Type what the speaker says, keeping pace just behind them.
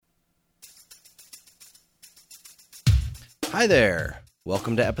Hi there!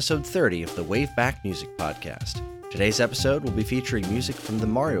 Welcome to episode 30 of the Wave Back Music Podcast. Today's episode will be featuring music from the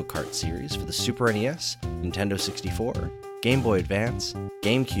Mario Kart series for the Super NES, Nintendo 64, Game Boy Advance,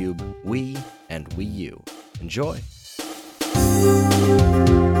 GameCube, Wii, and Wii U. Enjoy!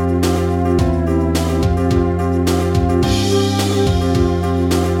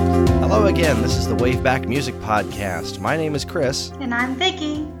 Hello again, this is the Wave Back Music Podcast. My name is Chris. And I'm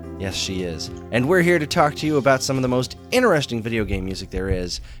Vicky. Yes, she is. And we're here to talk to you about some of the most interesting video game music there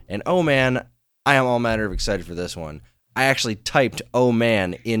is. And oh man, I am all manner of excited for this one. I actually typed "oh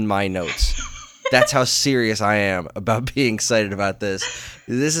man" in my notes. That's how serious I am about being excited about this.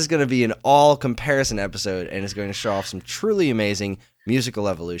 This is going to be an all-comparison episode, and it's going to show off some truly amazing musical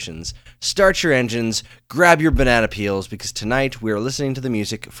evolutions. Start your engines, grab your banana peels, because tonight we are listening to the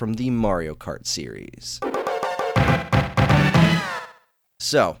music from the Mario Kart series.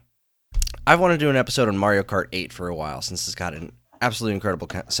 So, I've wanted to do an episode on Mario Kart 8 for a while, since it's got an absolutely incredible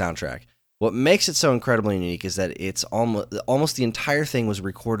soundtrack. What makes it so incredibly unique is that it's almost the entire thing was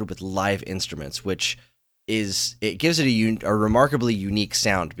recorded with live instruments, which gives it a remarkably unique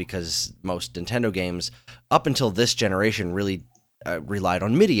sound, because most Nintendo games up until this generation really relied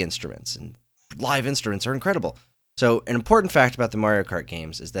on MIDI instruments, and live instruments are incredible. So, an important fact about the Mario Kart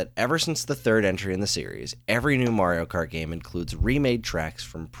games is that ever since the third entry in the series, every new Mario Kart game includes remade tracks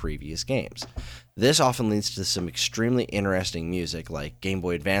from previous games. This often leads to some extremely interesting music, like Game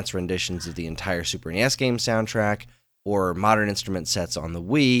Boy Advance renditions of the entire Super NES game soundtrack, or modern instrument sets on the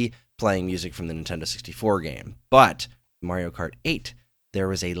Wii, playing music from the Nintendo 64 game. But, Mario Kart 8, there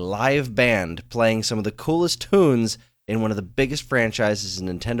was a live band playing some of the coolest tunes in one of the biggest franchises in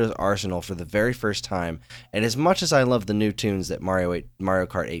Nintendo's arsenal for the very first time, and as much as I love the new tunes that Mario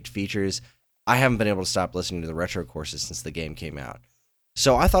Kart 8 features, I haven't been able to stop listening to the retro courses since the game came out.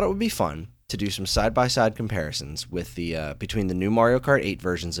 So I thought it would be fun to do some side-by-side comparisons with between the new Mario Kart 8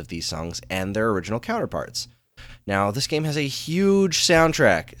 versions of these songs and their original counterparts. Now, this game has a huge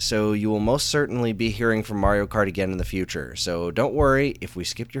soundtrack, so you will most certainly be hearing from Mario Kart again in the future, so don't worry if we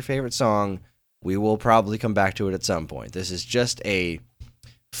skipped your favorite song. We will probably come back to it at some point. This is just a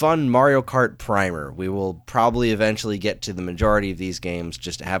fun Mario Kart primer. We will probably eventually get to the majority of these games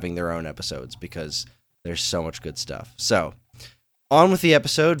just having their own episodes, because there's so much good stuff. So, on with the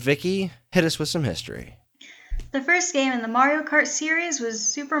episode. Vicky, hit us with some history. The first game in the Mario Kart series was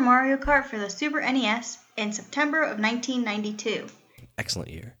Super Mario Kart for the Super NES in September of 1992.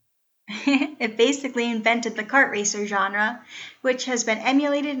 Excellent year. It basically invented the kart racer genre, which has been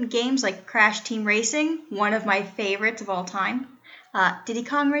emulated in games like Crash Team Racing, one of my favorites of all time, Diddy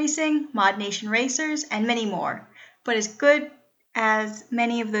Kong Racing, Mod Nation Racers, and many more. But as good as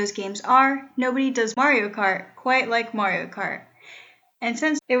many of those games are, nobody does Mario Kart quite like Mario Kart. And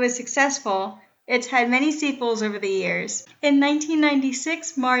since it was successful, it's had many sequels over the years. In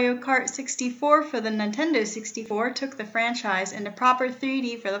 1996, Mario Kart 64 for the Nintendo 64 took the franchise into proper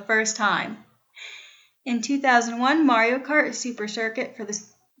 3D for the first time. In 2001, Mario Kart Super Circuit for the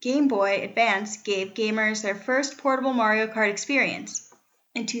Game Boy Advance gave gamers their first portable Mario Kart experience.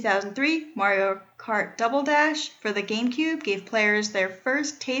 In 2003, Mario Kart Double Dash for the GameCube gave players their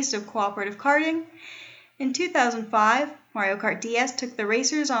first taste of cooperative karting. In 2005, Mario Kart DS took the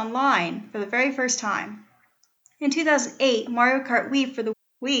racers online for the very first time. In 2008, Mario Kart Wii for the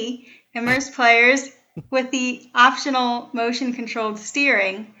Wii immersed players with the optional motion-controlled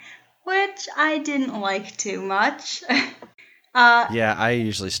steering, which I didn't like too much. Yeah, I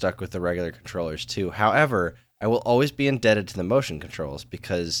usually stuck with the regular controllers too. However, I will always be indebted to the motion controls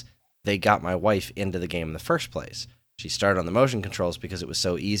because they got my wife into the game in the first place. She started on the motion controls because it was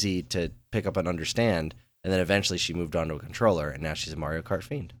so easy to pick up and understand, and then eventually she moved on to a controller, and now she's a Mario Kart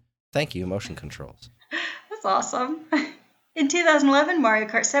fiend. Thank you, motion controls. That's awesome. In 2011, Mario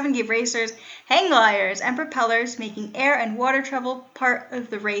Kart 7 gave racers hang gliders and propellers, making air and water travel part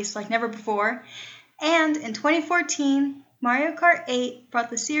of the race like never before. And in 2014, Mario Kart 8 brought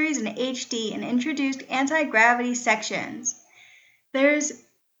the series in HD and introduced anti-gravity sections. There's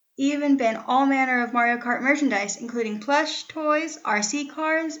even been all manner of Mario Kart merchandise, including plush toys, RC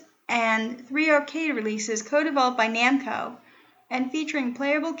cars, and 3 arcade releases co-developed by Namco, and featuring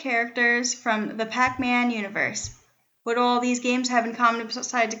playable characters from the Pac-Man universe. What do all these games have in common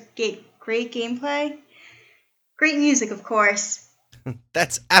besides great gameplay? Great music, of course.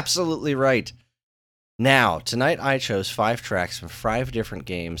 That's absolutely right. Now, tonight I chose 5 tracks from 5 different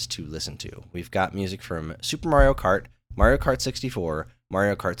games to listen to. We've got music from Super Mario Kart, Mario Kart 64,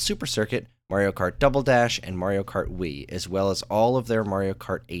 Mario Kart Super Circuit, Mario Kart Double Dash, and Mario Kart Wii, as well as all of their Mario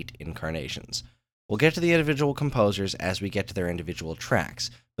Kart 8 incarnations. We'll get to the individual composers as we get to their individual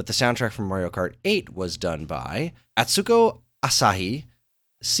tracks, but the soundtrack from Mario Kart 8 was done by Atsuko Asahi,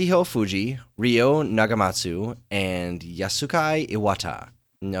 Shiho Fuji, Ryo Nagamatsu, and Yasukai Iwata.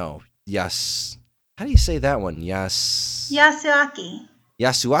 No, how do you say that one? Yasuaki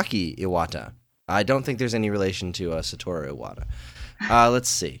Iwata. I don't think there's any relation to Satoru Iwata. Let's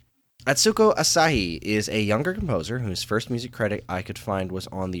see. Atsuko Asahi is a younger composer whose first music credit I could find was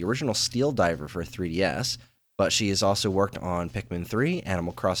on the original Steel Diver for 3DS, but she has also worked on Pikmin 3,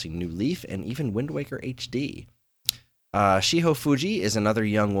 Animal Crossing New Leaf, and even Wind Waker HD. Shiho Fuji is another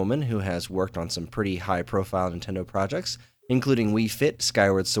young woman who has worked on some pretty high-profile Nintendo projects, including Wii Fit,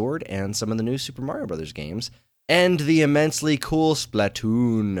 Skyward Sword, and some of the new Super Mario Bros. Games, and the immensely cool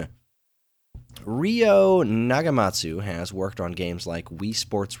Splatoon. Ryo Nagamatsu has worked on games like Wii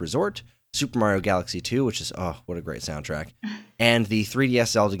Sports Resort, Super Mario Galaxy 2, which is, what a great soundtrack, and the 3DS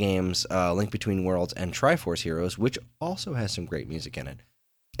Zelda games Link Between Worlds and Triforce Heroes, which also has some great music in it.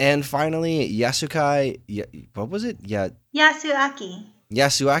 And finally, Yasuaki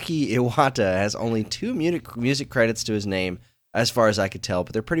Iwata has only 2 music credits to his name, as far as I could tell,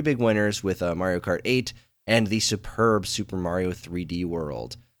 but they're pretty big winners with Mario Kart 8 and the superb Super Mario 3D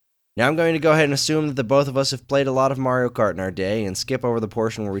World. Now I'm going to go ahead and assume that the both of us have played a lot of Mario Kart in our day and skip over the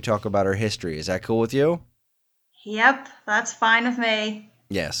portion where we talk about our history. Is that cool with you? Yep, that's fine with me.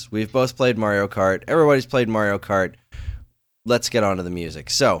 Yes, we've both played Mario Kart. Everybody's played Mario Kart. Let's get on to the music.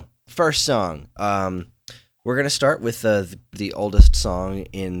 So, first song. We're going to start with the oldest song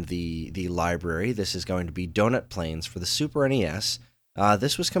in the library. This is going to be Donut Plains for the Super NES.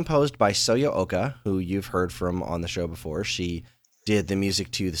 This was composed by Soyo Oka, who you've heard from on the show before. She did the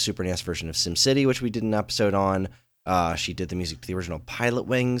music to the Super NES version of SimCity, which we did an episode on. She did the music to the original Pilot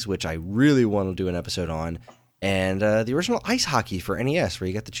Wings, which I really want to do an episode on. And the original Ice Hockey for NES, where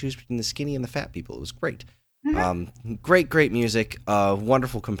you got to choose between the skinny and the fat people. It was great. Mm-hmm. Great music,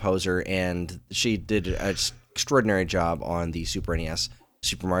 wonderful composer, and she did an extraordinary job on the Super NES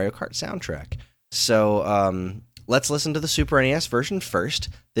Super Mario Kart soundtrack. So let's listen to the Super NES version first.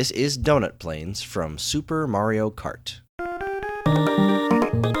 This is Donut Plains from Super Mario Kart.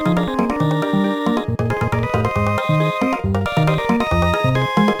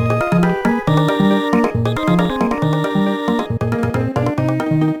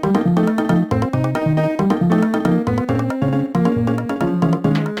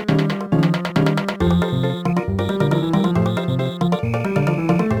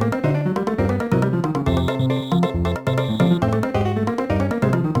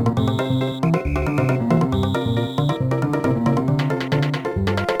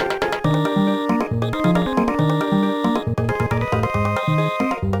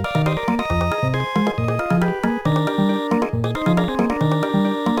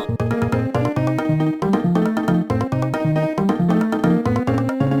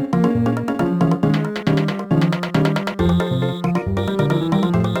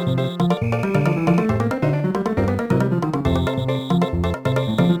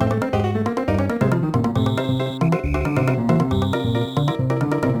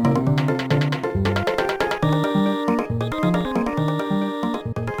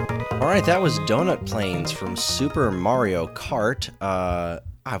 That was Donut Plains from Super Mario Kart.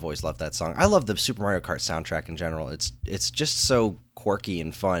 I've always loved that song. I love the Super Mario Kart soundtrack in general. It's just so quirky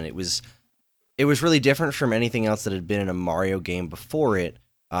and fun. It was really different from anything else that had been in a Mario game before it.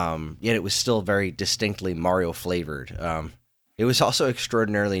 Yet it was still very distinctly Mario flavored. It was also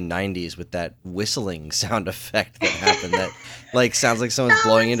extraordinarily 90s with that whistling sound effect that happened that sounds like someone's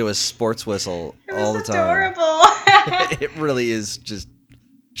blowing into a sports whistle all the time. Adorable. It really is just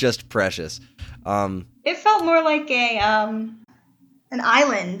precious. It felt more like an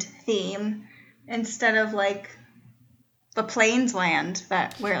island theme instead of the plains land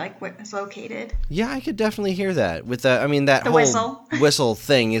where it's located. Yeah, I could definitely hear that. With that whole whistle. Whistle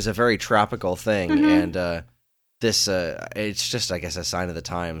thing is a very tropical thing, Mm-hmm. and this it's just, I guess, a sign of the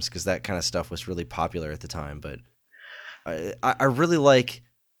times, because that kind of stuff was really popular at the time. But I really like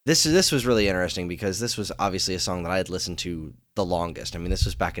this. This was really interesting because this was obviously a song that I had listened to the longest. I mean, this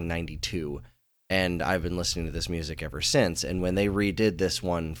was back in '92, and I've been listening to this music ever since. And when they redid this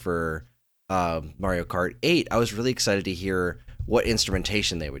one for Mario Kart 8, I was really excited to hear what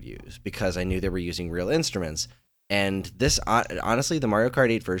instrumentation they would use, because I knew they were using real instruments. And this, honestly, the Mario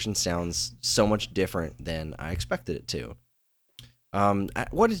Kart 8 version sounds so much different than I expected it to.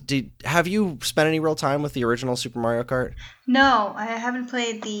 Have you spent any real time with the original Super Mario Kart? No, I haven't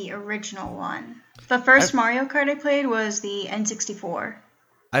played the original one. The first Mario Kart I played was the N64.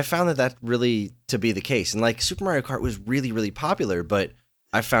 I found that really to be the case. And Super Mario Kart was really, really popular, but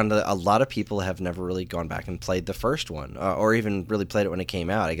I found that a lot of people have never really gone back and played the first one, or even really played it when it came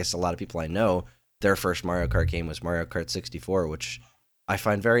out. I guess a lot of people I know, their first Mario Kart game was Mario Kart 64, which I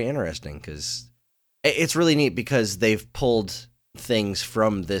find very interesting because it's really neat because they've pulled things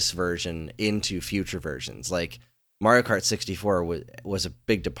from this version into future versions. Like Mario Kart 64 was a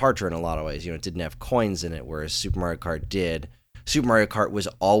big departure in a lot of ways. You know, it didn't have coins in it, whereas Super Mario Kart did. Super Mario Kart was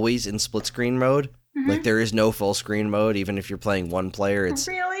always in split screen mode. Like there is no full screen mode, even if you're playing one player. It's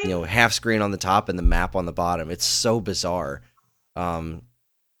Really? you know, half screen on the top and the map on the bottom. It's so bizarre. And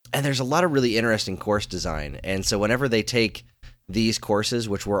there's a lot of really interesting course design. And so whenever they take these courses,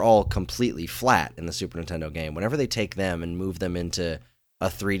 which were all completely flat in the Super Nintendo game, whenever they take them and move them into a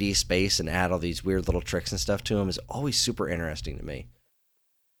 3D space and add all these weird little tricks and stuff to them, is always super interesting to me.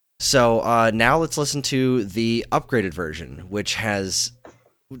 So now let's listen to the upgraded version, which has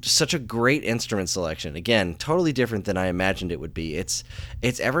such a great instrument selection. Again, totally different than I imagined it would be. It's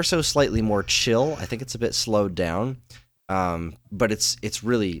ever so slightly more chill. I think it's a bit slowed down, but it's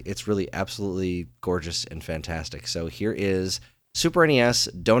really absolutely gorgeous and fantastic. So here is Super NES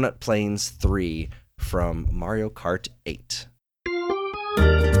Donut Plains 3 from Mario Kart 8.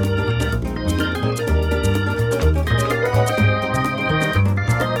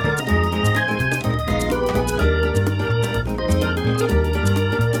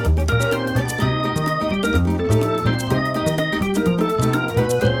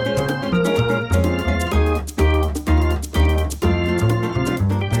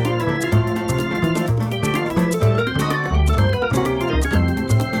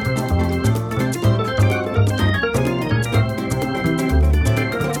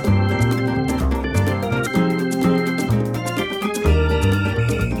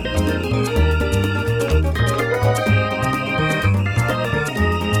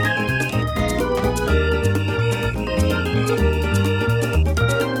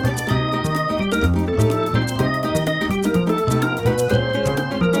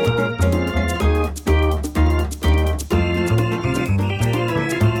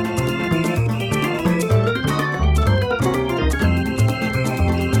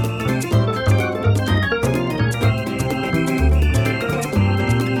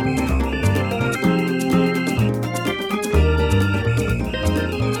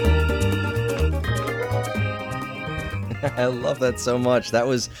 I love that so much. That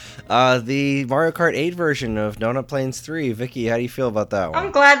was the Mario Kart 8 version of Donut Plains 3. Vicky, how do you feel about that one?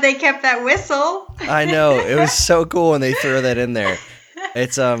 I'm glad they kept that whistle. I know. It was so cool when they threw that in there.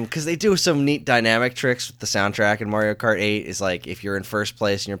 It's because they do some neat dynamic tricks with the soundtrack in Mario Kart 8. Is like if you're in first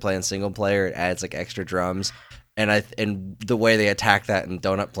place and you're playing single player, it adds like extra drums. And the way they attack that in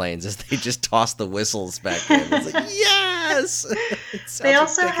Donut Plains is they just toss the whistles back in. It's like, yes! They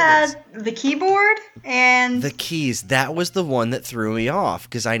also ridiculous. had the keyboard and The keys. That was the one that threw me off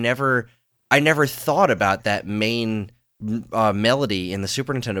because I never thought about that main melody in the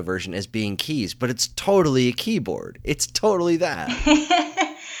Super Nintendo version as being keys, but it's totally a keyboard. It's totally that.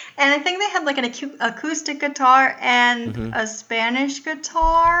 and I think they had like an acoustic guitar and a Spanish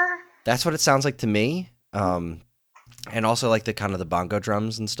guitar. That's what it sounds like to me. And also like the kind of the bongo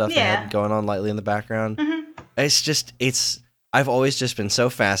drums and stuff they had going on lightly in the background. I've always just been so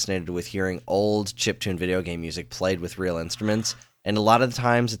fascinated with hearing old chiptune video game music played with real instruments. And a lot of the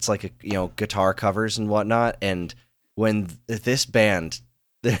times it's like, guitar covers and whatnot. And when this band,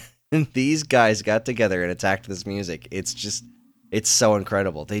 these guys got together and attacked this music, it's so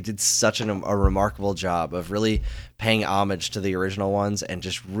incredible. They did such a remarkable job of really paying homage to the original ones and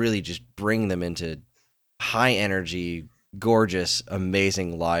just really just bring them into high energy, gorgeous,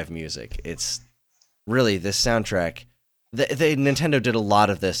 amazing live music. It's really this soundtrack. Nintendo did a lot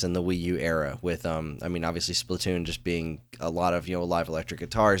of this in the Wii U era with, obviously Splatoon just being a lot of, live electric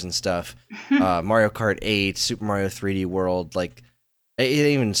guitars and stuff. Mario Kart 8, Super Mario 3D World, like, it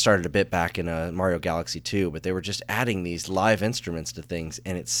even started a bit back in Mario Galaxy 2, but they were just adding these live instruments to things,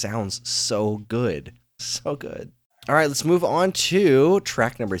 and it sounds so good. So good. All right, let's move on to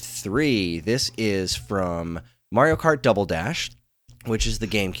track number 3. This is from Mario Kart Double Dash, which is the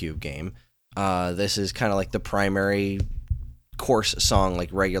GameCube game. This is kind of like the primary course song, like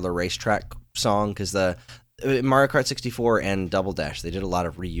regular racetrack song, because the Mario Kart 64 and Double Dash, they did a lot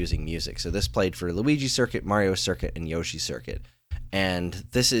of reusing music. So this played for Luigi Circuit, Mario Circuit, and Yoshi Circuit. And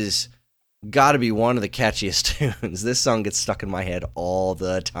this is got to be one of the catchiest tunes. This song gets stuck in my head all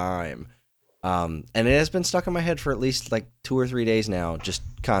the time. And it has been stuck in my head for at least like 2 or 3 days now, just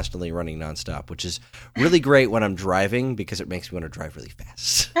constantly running nonstop, which is really great when I'm driving because it makes me want to drive really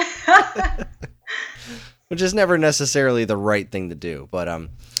fast. Which is never necessarily the right thing to do. But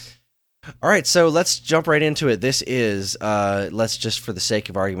All right, so let's jump right into it. This is, let's just for the sake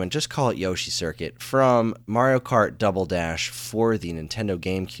of argument, just call it Yoshi Circuit from Mario Kart Double Dash for the Nintendo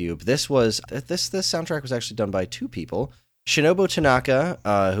GameCube. This soundtrack was actually done by two people: Shinobu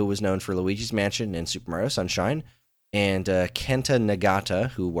Tanaka, who was known for Luigi's Mansion and Super Mario Sunshine, and Kenta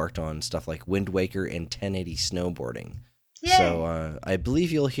Nagata, who worked on stuff like Wind Waker and 1080 Snowboarding. Yay. So I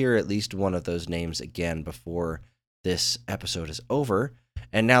believe you'll hear at least one of those names again before this episode is over.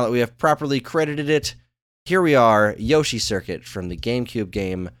 And now that we have properly credited it, here we are, Yoshi Circuit from the GameCube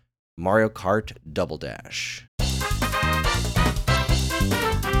game Mario Kart Double Dash.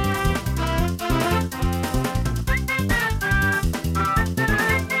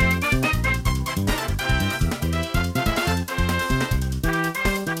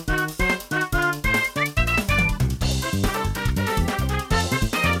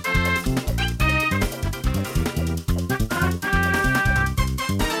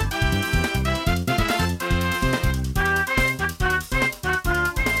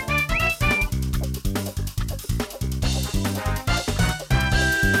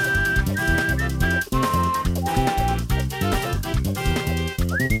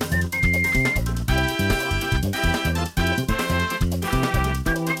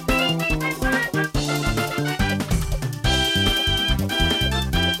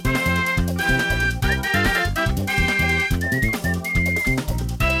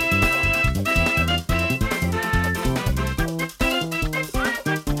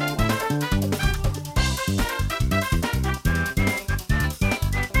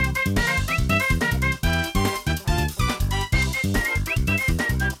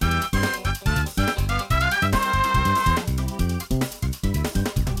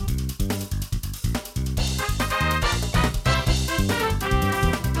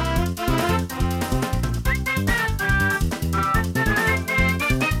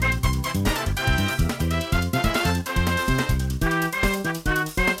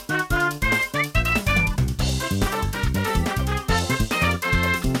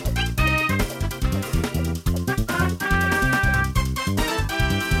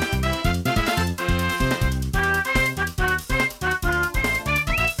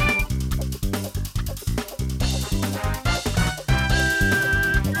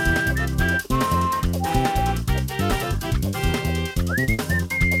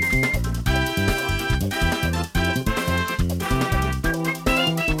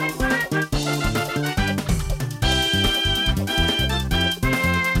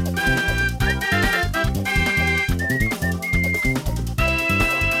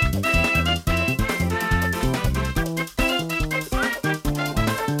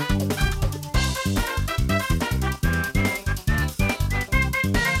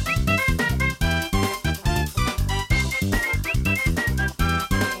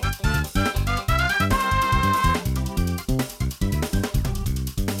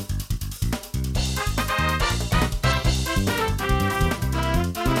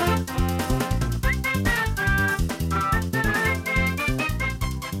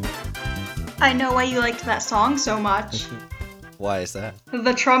 I know why you liked that song so much. Why is that?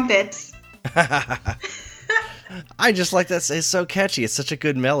 The trumpets. I just like that. It's so catchy. It's such a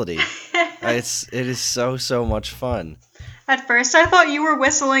good melody. It is so much fun. At first, I thought you were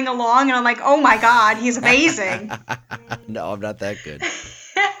whistling along, and I'm like, oh my god, he's amazing. No, I'm not that good.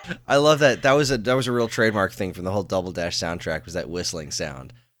 I love that. That was a real trademark thing from the whole Double Dash soundtrack, was that whistling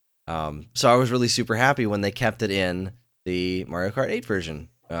sound. So I was really super happy when they kept it in the Mario Kart 8 version,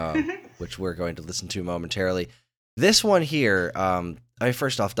 which we're going to listen to momentarily. This one here,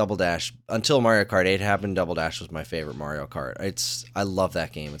 first off, Double Dash, until Mario Kart 8 happened, Double Dash was my favorite Mario Kart. I love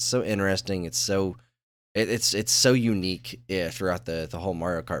that game. It's so interesting. It's so unique throughout the whole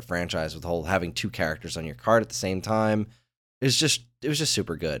Mario Kart franchise, with the whole having two characters on your cart at the same time. It was just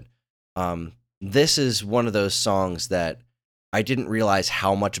super good. This is one of those songs that I didn't realize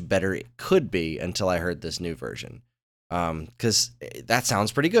how much better it could be until I heard this new version. Because that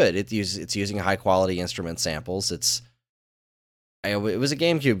sounds pretty good. It's using high quality instrument samples. It was a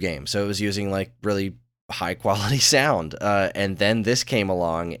GameCube game, so it was using like really high quality sound. And then this came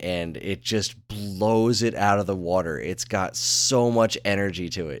along and it just blows it out of the water. It's got so much energy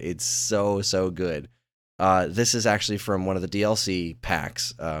to it. It's so good. This is actually from one of the DLC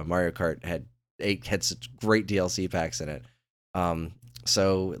packs. Mario Kart had such great DLC packs in it.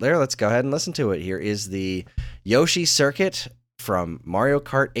 So there, let's go ahead and listen to it. Here is the Yoshi Circuit from Mario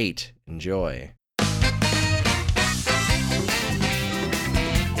Kart 8. Enjoy.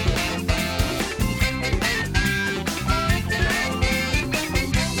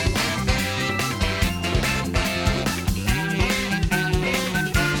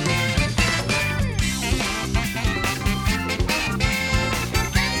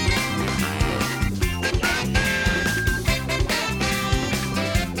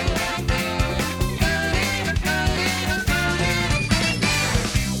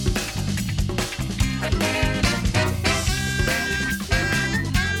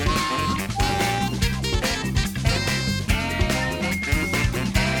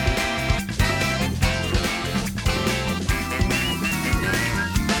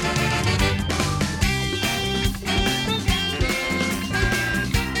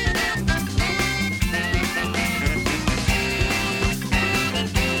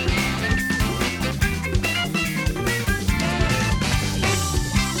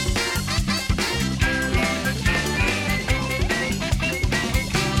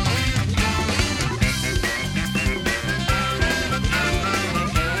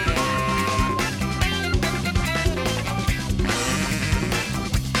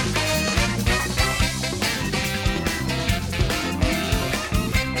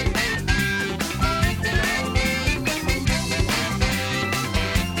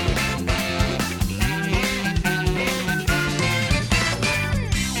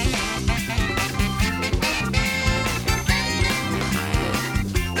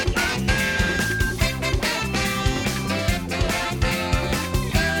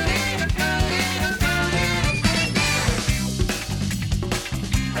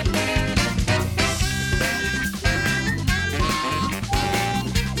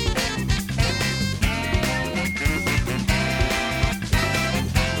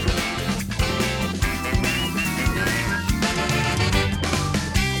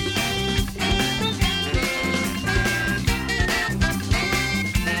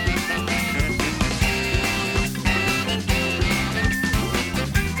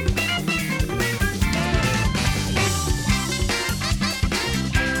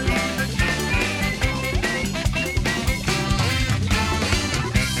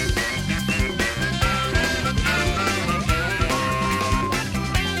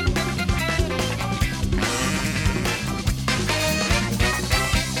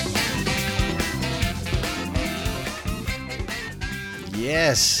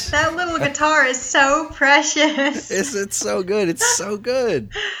 Yes. That little guitar is so precious. It's so good. It's so good.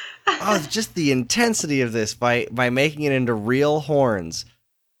 Oh, just the intensity of this by making it into real horns.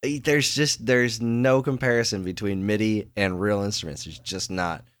 There's no comparison between MIDI and real instruments. There's just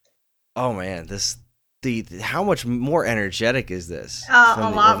not. Oh man, how much more energetic is this?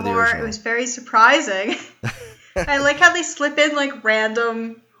 A lot more. It was very surprising. I like how they slip in like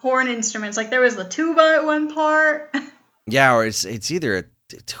random horn instruments. Like there was the tuba at one part. Yeah, or it's either a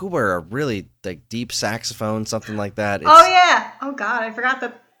tuba or a really like deep saxophone, something like that. Oh yeah. Oh god, I forgot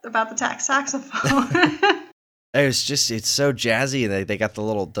about the saxophone. It's so jazzy. They got the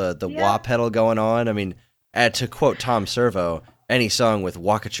little wah pedal going on. I mean, to quote Tom Servo, any song with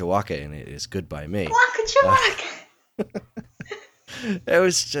Waka Chawaka in it is good by me. Waka Chawaka. It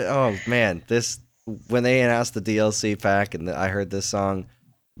was oh man, when they announced the DLC pack and I heard this song,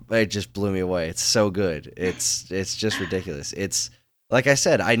 it just blew me away. It's so good. It's just ridiculous. It's like I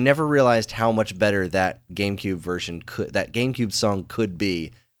said, I never realized how much better that GameCube song could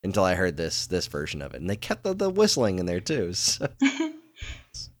be until I heard this version of it. And they kept the whistling in there too. So.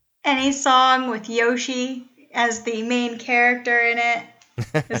 Any song with Yoshi as the main character in it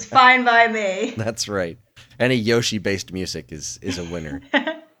is fine by me. That's right. Any Yoshi-based music is a winner.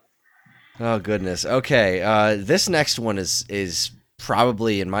 Oh, goodness. Okay, this next one is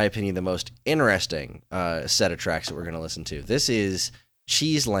probably, in my opinion, the most interesting set of tracks that we're going to listen to. This is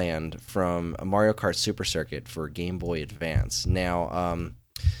Cheese Land from Mario Kart Super Circuit for Game Boy Advance. Now,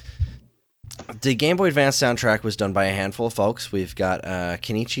 the Game Boy Advance soundtrack was done by a handful of folks. We've got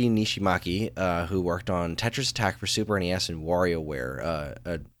Kenichi Nishimaki, who worked on Tetris Attack for Super NES and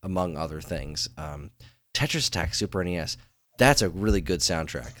WarioWare, among other things. Tetris Attack Super NES. That's a really good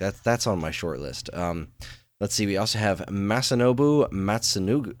soundtrack. That's on my short list. Let's see. We also have Masanobu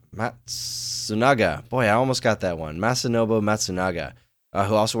Matsunaga. Boy, I almost got that one. Masanobu Matsunaga,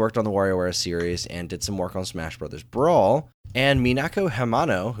 who also worked on the WarioWare series and did some work on Smash Bros. Brawl. And Minako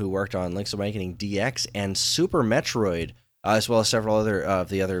Hamano, who worked on Link's Awakening DX and Super Metroid, as well as several other of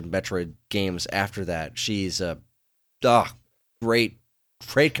the other Metroid games after that. She's a great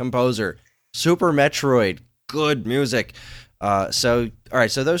composer. Super Metroid, good music. So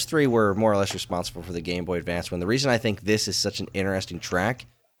those three were more or less responsible for the Game Boy Advance one. The reason I think this is such an interesting track,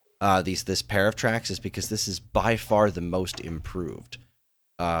 this pair of tracks, is because this is by far the most improved.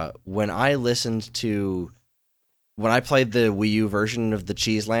 When I played the Wii U version of the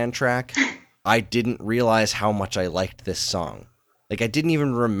Cheeseland track, I didn't realize how much I liked this song. Like I didn't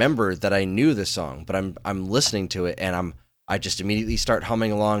even remember that I knew the song, but I'm listening to it and I just immediately start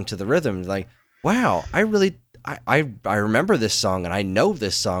humming along to the rhythm. Like, wow, I remember this song and I know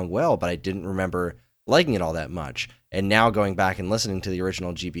this song well, but I didn't remember liking it all that much. And now going back and listening to the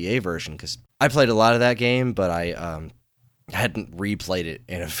original GBA version, because I played a lot of that game, but I hadn't replayed it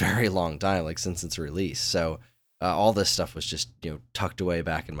in a very long time, like since its release. So all this stuff was just tucked away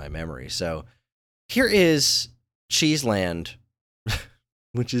back in my memory. So here is Cheeseland,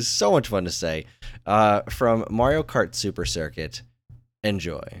 which is so much fun to say, from Mario Kart Super Circuit.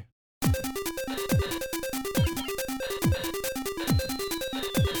 Enjoy.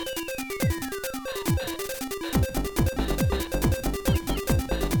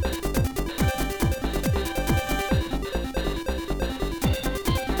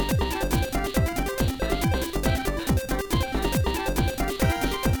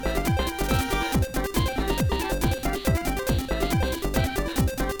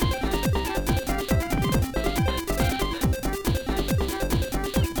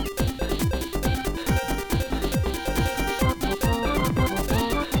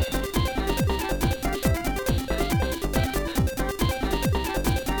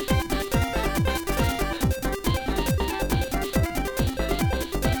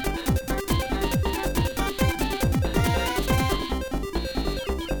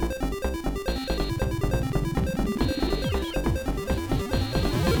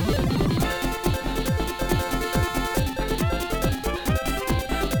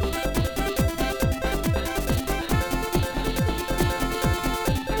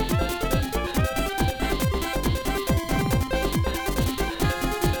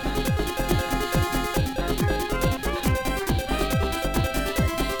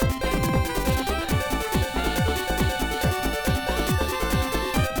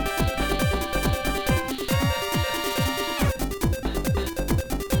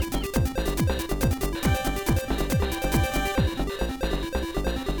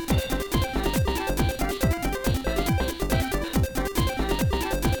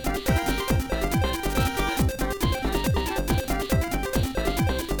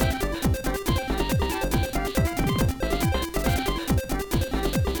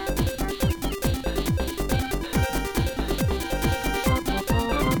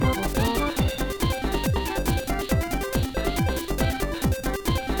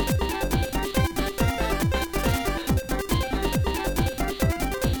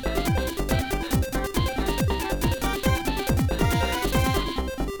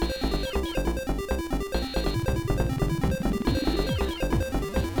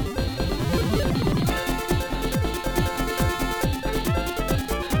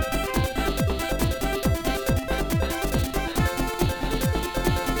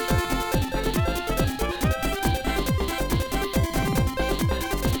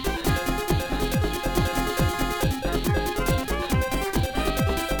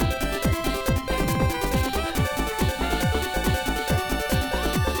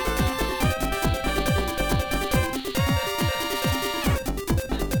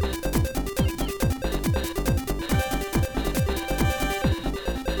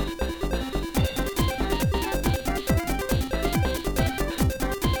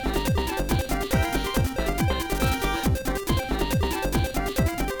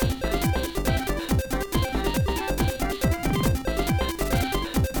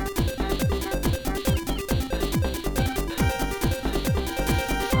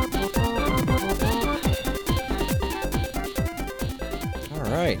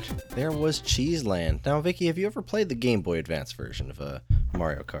 right. There was Cheese Land. Now, Vicky, have you ever played the Game Boy Advance version of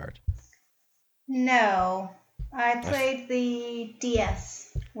Mario Kart? No. I played the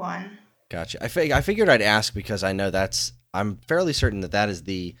DS one. Gotcha. I figured I'd ask because I know I'm fairly certain that is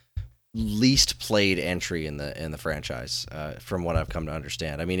the least played entry in the franchise, from what I've come to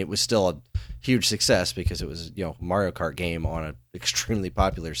understand. I mean, it was still a huge success because it was, Mario Kart game on an extremely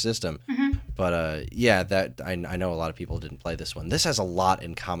popular system. Mm-hmm. But yeah, that I know a lot of people didn't play this one. This has a lot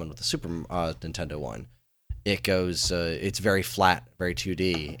in common with the Super Nintendo one. It goes, it's very flat, very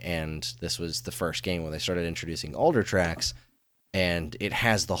 2D, and this was the first game when they started introducing older tracks, and it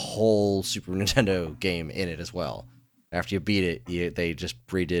has the whole Super Nintendo game in it as well. After you beat it, they just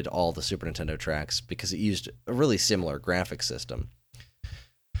redid all the Super Nintendo tracks because it used a really similar graphic system.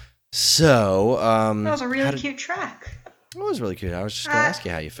 So, that was a really cute track. It was really cute. I was just going to ask you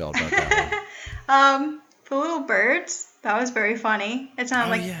how you felt about that one. The little birds, that was very funny. It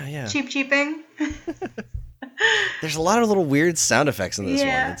sounded like cheeping. There's a lot of little weird sound effects in this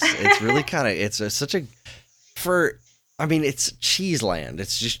one. It's really kind of, it's Cheese Land.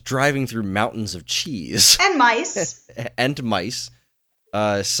 It's just driving through mountains of cheese. And mice. And mice.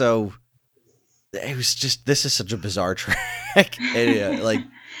 So it was just, this is such a bizarre track. It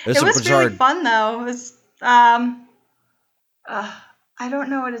was really fun though. It was, I don't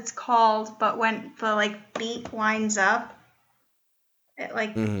know what it's called, but when the beat winds up, it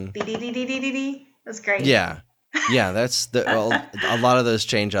dee-dee-dee-dee-dee-dee. That's great. Yeah. Yeah, that's a lot of those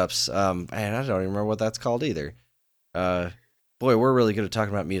change-ups. And I don't even remember what that's called either. Boy, we're really good at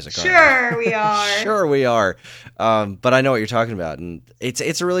talking about music, aren't we? Sure we are. Sure we are. But I know what you're talking about, and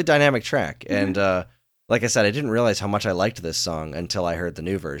it's a really dynamic track. Mm-hmm. And like I said, I didn't realize how much I liked this song until I heard the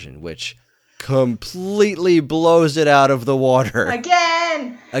new version, which completely blows it out of the water.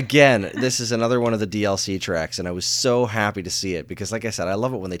 Again, this is another one of the DLC tracks, and I was so happy to see it because, like I said, I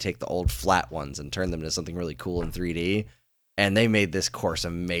love it when they take the old flat ones and turn them into something really cool in 3D, and they made this course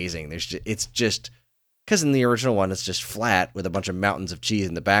amazing. It's just because in the original one, it's just flat with a bunch of mountains of cheese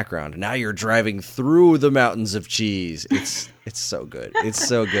in the background, and now you're driving through the mountains of cheese. It's so good. It's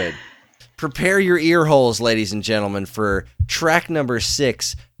so good. Prepare your ear holes, ladies and gentlemen, for track number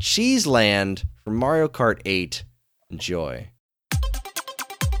 6, Cheese Land from Mario Kart 8. Enjoy.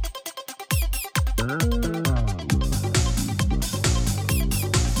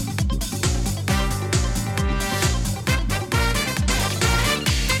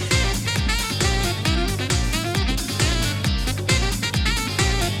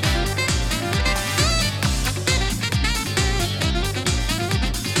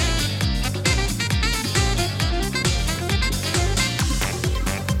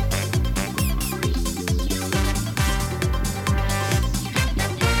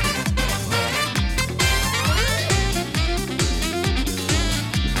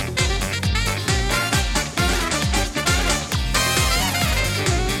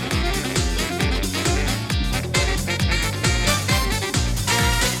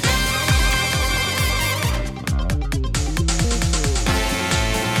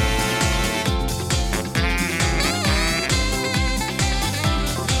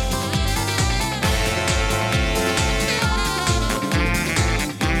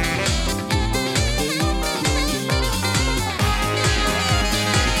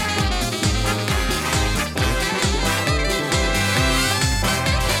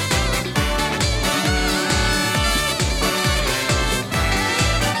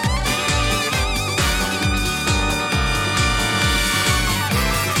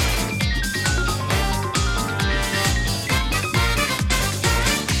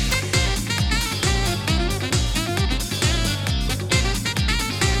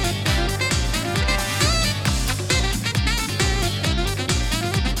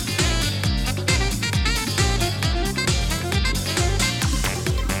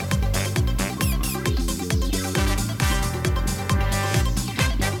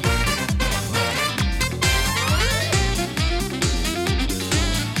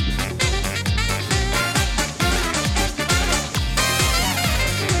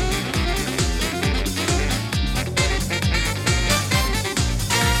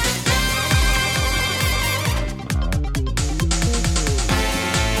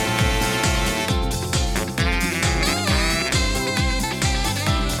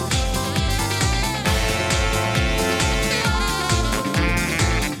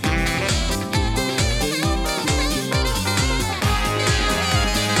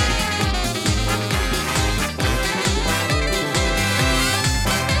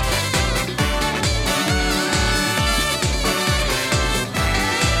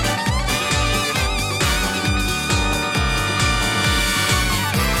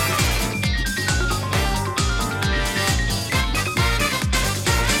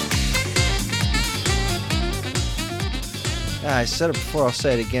 I said it before, I'll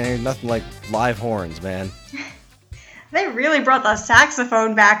say it again. There's nothing like live horns, man. They really brought the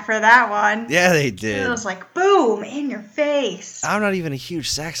saxophone back for that one. Yeah, they did. It was like, boom, in your face. I'm not even a huge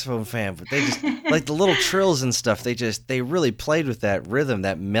saxophone fan, but they just, like the little trills and stuff, they really played with that rhythm,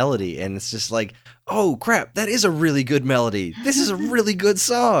 that melody, and it's just like, oh crap, that is a really good melody. This is a really good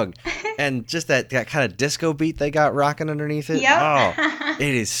song. And just that kind of disco beat they got rocking underneath it. Yep. Oh,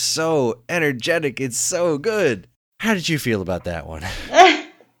 it is so energetic. It's so good. How did you feel about that one?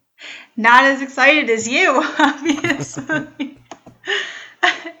 Not as excited as you, obviously.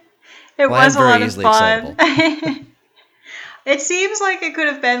 It was a lot of fun. It seems like it could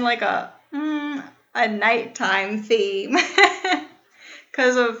have been like a nighttime theme.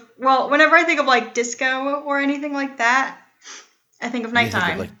 Because of, well, whenever I think of like disco or anything like that, I think of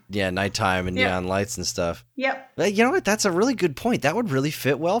nighttime. Nighttime and neon lights and stuff. Yep. But you know what? That's a really good point. That would really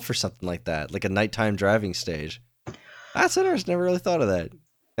fit well for something like that, like a nighttime driving stage. That's interesting. Never really thought of that.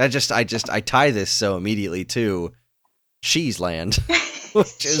 I tie this so immediately to Cheeseland,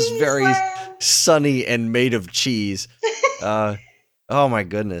 which is very sunny and made of cheese. Oh my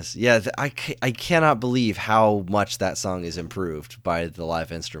goodness. Yeah, I cannot believe how much that song is improved by the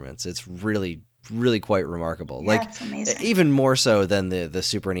live instruments. It's really, really quite remarkable. Yeah, it's amazing. Even more so than the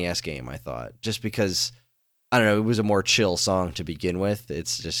Super NES game, I thought. Just because, I don't know, it was a more chill song to begin with.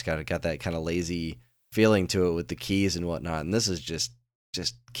 It's just got that kind of lazy feeling to it with the keys and whatnot. And this is just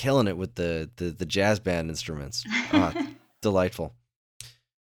killing it with the jazz band instruments. Delightful.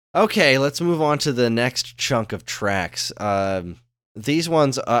 Okay, let's move on to the next chunk of tracks. These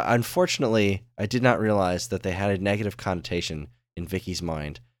ones, unfortunately, I did not realize that they had a negative connotation in Vicky's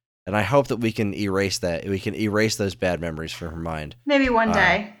mind, and I hope that we can erase that. We can erase those bad memories from her mind. Maybe one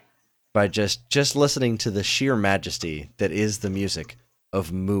day. By just listening to the sheer majesty that is the music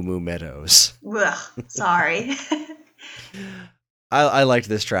of Moo Moo Meadows. Ugh, sorry. I liked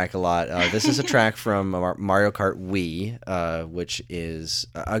this track a lot. This is a track from Mario Kart Wii, which is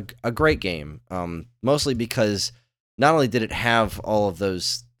a great game, mostly because not only did it have all of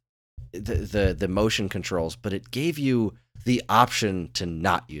those the motion controls, but it gave you the option to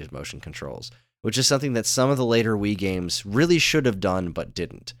not use motion controls, which is something that some of the later Wii games really should have done but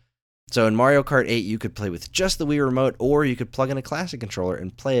didn't. So in Mario Kart 8, you could play with just the Wii remote, or you could plug in a classic controller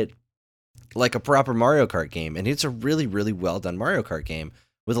and play it like a proper Mario Kart game. And it's a really, really well-done Mario Kart game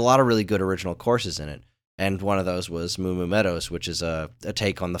with a lot of really good original courses in it. And one of those was Moo Moo Meadows, which is a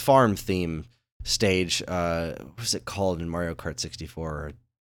take on the farm theme stage. What was it called in Mario Kart 64?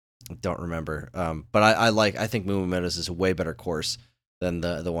 I don't remember. But I think Moo Moo Meadows is a way better course than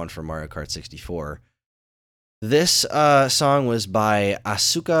the one from Mario Kart 64. This song was by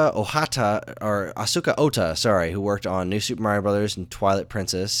Asuka Ota, who worked on New Super Mario Bros. And Twilight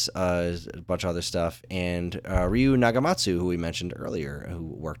Princess, a bunch of other stuff, and Ryu Nagamatsu, who we mentioned earlier, who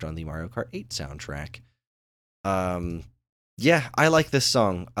worked on the Mario Kart 8 soundtrack. Yeah, I like this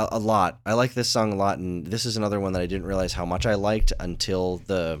song a lot. I like this song a lot, and this is another one that I didn't realize how much I liked until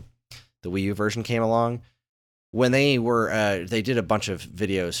the Wii U version came along. When they did a bunch of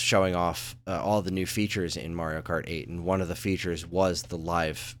videos showing off all the new features in Mario Kart 8, and one of the features was the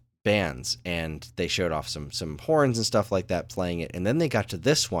live bands, and they showed off some horns and stuff like that playing it, and then they got to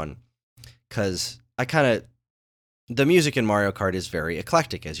this one, because the music in Mario Kart is very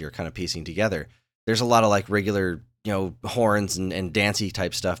eclectic, as you're kind of piecing together. There's a lot of like regular, horns and dancey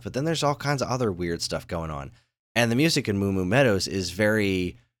type stuff, but then there's all kinds of other weird stuff going on, and the music in Moo Moo Meadows is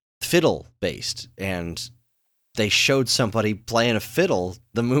very fiddle based, and they showed somebody playing a fiddle,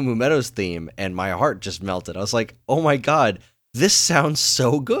 the Moo Moo Meadows theme, and my heart just melted. I was like, oh my god, this sounds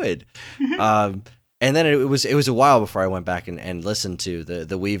so good. And then it was a while before I went back and listened to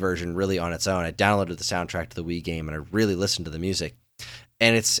the Wii version really on its own. I downloaded the soundtrack to the Wii game, and I really listened to the music.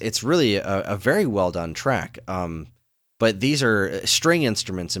 And it's really a very well done track. But these are string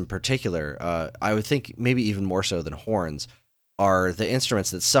instruments in particular. I would think maybe even more so than horns, are the instruments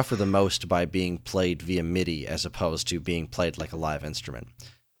that suffer the most by being played via MIDI as opposed to being played like a live instrument.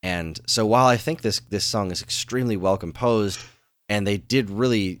 And so while I think this song is extremely well composed, and they did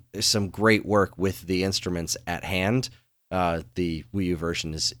really some great work with the instruments at hand, the Wii U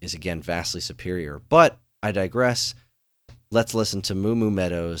version is again vastly superior. But I digress. Let's listen to Moo Moo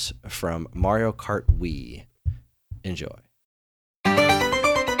Meadows from Mario Kart Wii. Enjoy.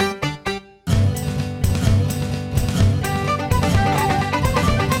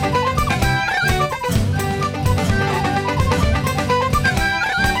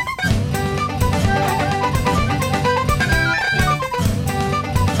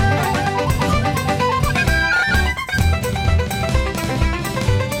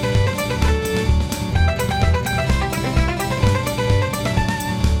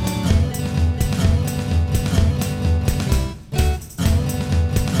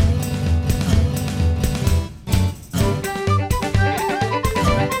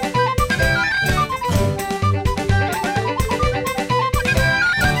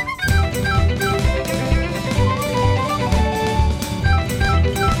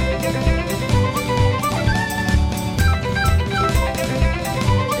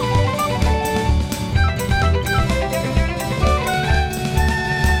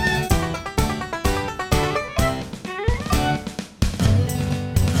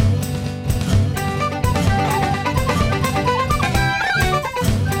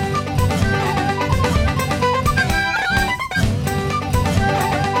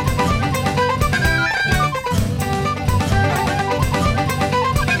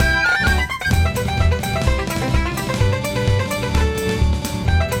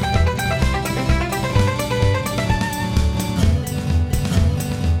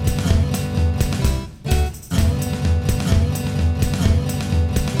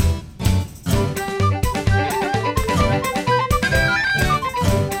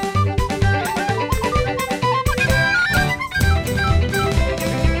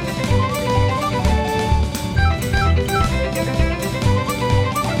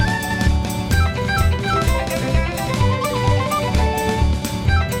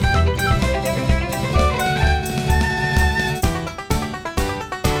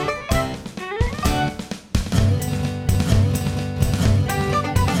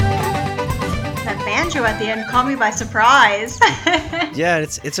 banjo at the end caught me by surprise. Yeah,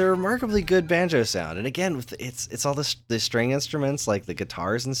 it's a remarkably good banjo sound, and again, with it's all the string instruments like the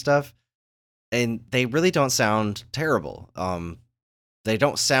guitars and stuff, and they really don't sound terrible. They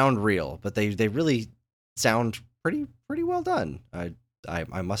don't sound real, but they really sound pretty well done.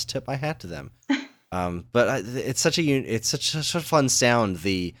 I must tip my hat to them. But it's such a fun sound.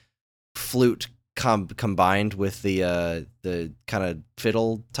 The flute combined with the kind of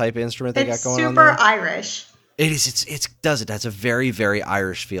fiddle type instrument they got going on there. It's super Irish. It is. It does. It has a very, very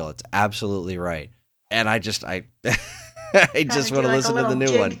Irish feel. It's absolutely right. And I just want to listen to the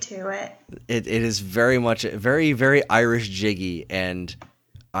new one. To it. It is very much very, very Irish jiggy, and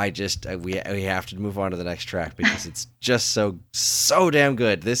we have to move on to the next track because it's just so damn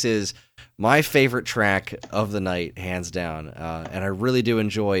good. This is my favorite track of the night, hands down, and I really do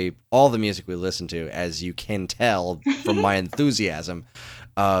enjoy all the music we listen to, as you can tell from my enthusiasm.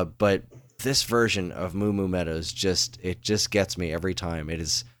 But this version of Moo Moo Meadows just gets me every time. It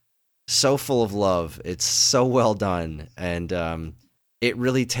is so full of love. It's so well done, and it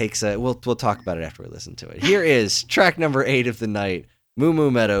really takes a. We'll talk about it after we listen to it. Here is track number 8 of the night, Moo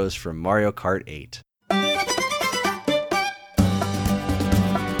Moo Meadows from Mario Kart 8.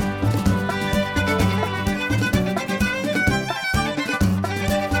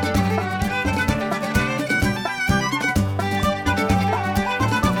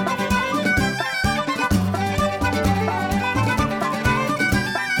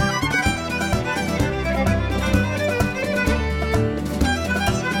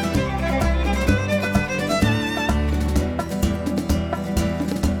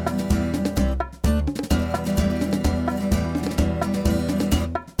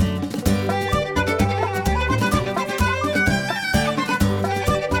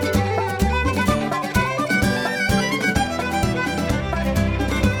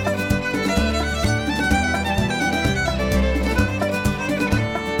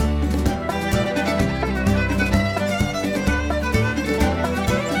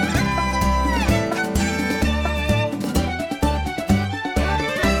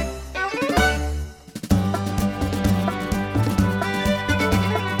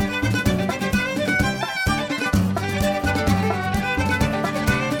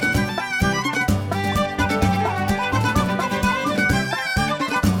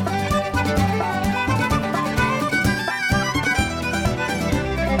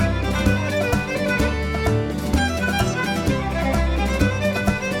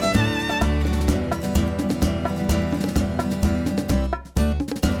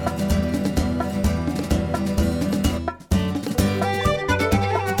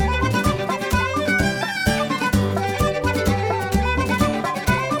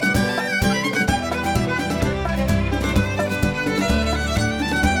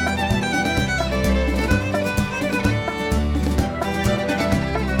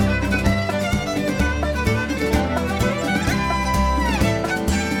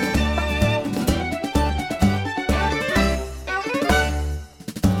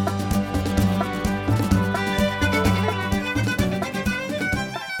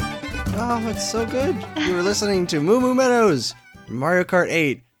 Oh, it's so good. You were listening to Moo Moo Meadows, Mario Kart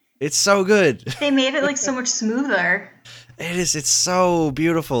 8. It's so good. They made it like so much smoother. It is. It's so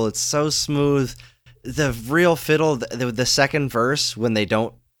beautiful. It's so smooth. The real fiddle, the second verse, when they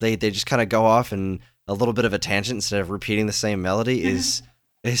just kind of go off in a little bit of a tangent instead of repeating the same melody is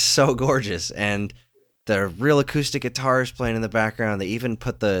so gorgeous. And the real acoustic guitars playing in the background. They even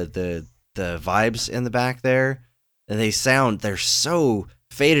put the vibes in the back there, and they're so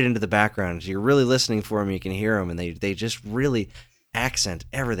faded into the background. You're really listening for them. You can hear them, and they just really accent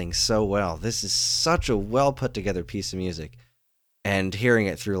everything so well. This is such a well put together piece of music, and hearing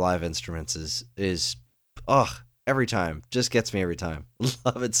it through live instruments is every time just gets me every time.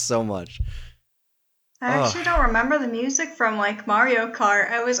 Love it so much. I actually don't remember the music from like Mario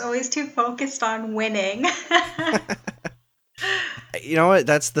Kart. I was always too focused on winning. You know what?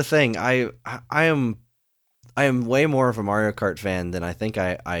 That's the thing. I am way more of a Mario Kart fan than I think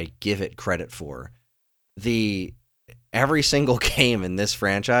I give it credit for. Every single game in this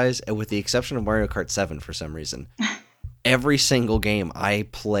franchise, with the exception of Mario Kart 7 for some reason, every single game I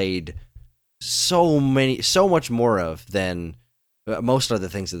played so much more of than most other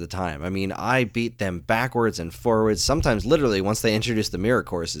things at the time. I mean, I beat them backwards and forwards, sometimes literally once they introduced the mirror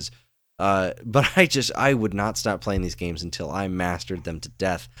courses. But I would not stop playing these games until I mastered them to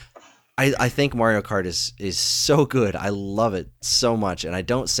death. I think Mario Kart is so good. I love it so much, and I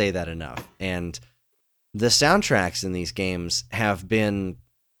don't say that enough. And the soundtracks in these games have been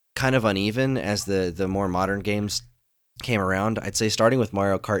kind of uneven as the more modern games came around. I'd say starting with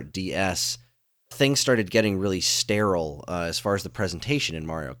Mario Kart DS, things started getting really sterile as far as the presentation in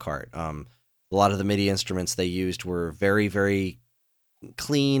Mario Kart. A lot of the MIDI instruments they used were very, very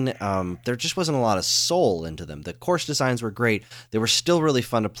clean. There just wasn't a lot of soul into them. The course designs were great. They were still really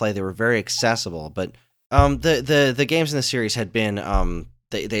fun to play. They were very accessible. But the games in the series had been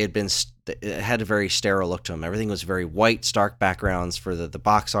they had a very sterile look to them. Everything was very white, stark backgrounds for the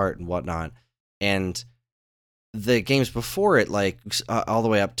box art and whatnot. And the games before it, like all the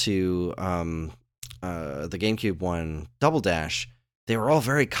way up to the GameCube one, Double Dash, they were all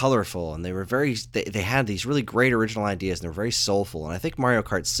very colorful, and they were they had these really great original ideas, and they were very soulful. And I think Mario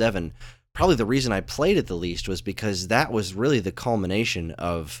Kart 7, probably the reason I played it the least was because that was really the culmination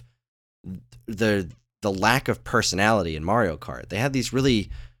of the lack of personality in Mario Kart. They had these really,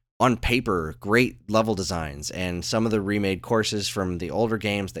 on paper, great level designs, and some of the remade courses from the older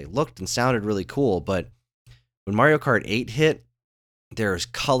games, they looked and sounded really cool, but when Mario Kart 8 hit, there's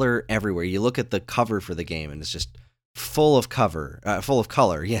color everywhere. You look at the cover for the game, and it's just full of color.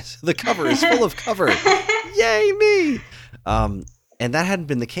 Yes, the cover is full of cover. Yay me! And that hadn't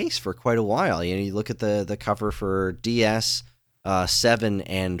been the case for quite a while. You know, you look at the cover for DS, 7,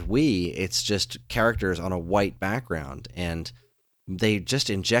 and Wii. It's just characters on a white background, and they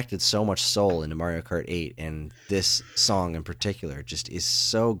just injected so much soul into Mario Kart 8. And this song in particular just is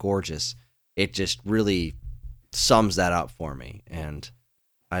so gorgeous. It just really sums that up for me, and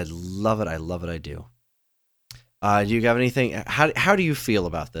I love it. I love it. I do. Do you have anything? How do you feel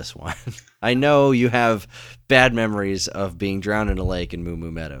about this one? I know you have bad memories of being drowned in a lake in Moo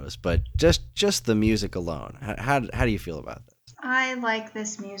Moo Meadows, but just the music alone, how do you feel about this? I like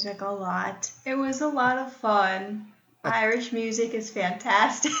this music a lot. It was a lot of fun. Irish music is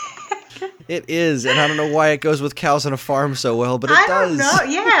fantastic. It is, and I don't know why it goes with cows on a farm so well, but it does. I don't know.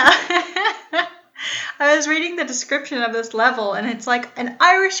 Yeah. I was reading the description of this level, and it's like an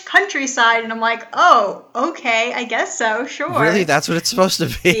Irish countryside, and I'm like, oh, okay, I guess so, sure. Really? That's what it's supposed to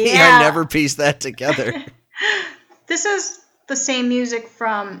be? Yeah. I never pieced that together. This is the same music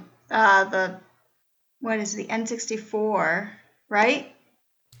from the N64, right?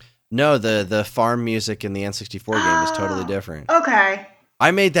 No, the farm music in the N64 game is totally different. Okay. I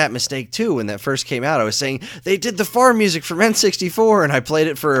made that mistake too when that first came out. I was saying they did the farm music from N64, and I played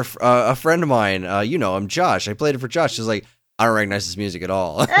it for a friend of mine. I'm Josh. I played it for Josh. He was like, I don't recognize this music at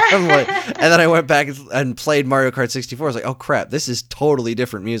all. I'm like, and then I went back and played Mario Kart 64. I was like, oh crap, this is totally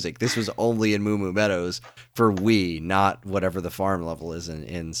different music. This was only in Moo Moo Meadows for Wii, not whatever the farm level is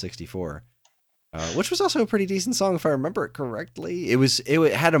in 64. Which was also a pretty decent song if I remember it correctly.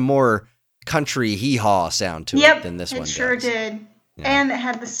 It had a more country hee-haw sound to it than this one does. It sure did. Yeah. And it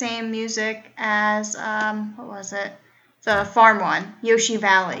had the same music as, what was it? The farm one, Yoshi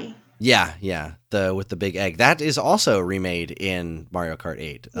Valley. Yeah, with the big egg. That is also remade in Mario Kart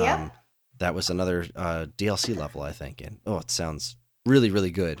 8. Yeah. That was another DLC level, I think. And it sounds really,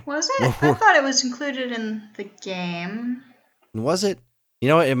 really good. Was it? I thought it was included in the game. Was it? You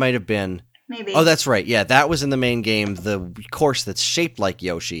know what? It might have been. Maybe. Oh, that's right. Yeah, that was in the main game. The course that's shaped like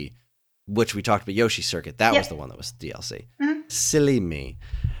Yoshi, which we talked about, Yoshi Circuit. That was the one that was DLC. Mm-hmm. Silly me.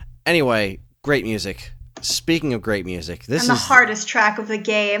 Anyway, great music. Speaking of great music, this is the hardest track of the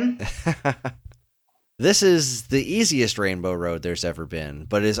game. This is the easiest Rainbow Road there's ever been,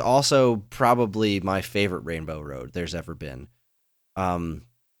 but is also probably my favorite Rainbow Road there's ever been.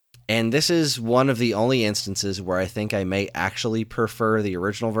 And this is one of the only instances where I think I may actually prefer the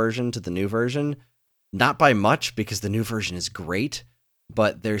original version to the new version. Not by much, because the new version is great,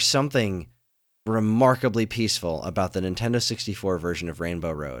 but there's something remarkably peaceful about the Nintendo 64 version of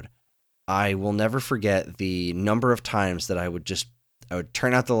Rainbow Road. I will never forget the number of times that I would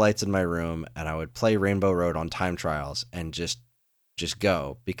turn out the lights in my room and I would play Rainbow Road on time trials and just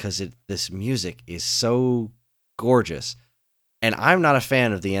go, because this music is so gorgeous. And I'm not a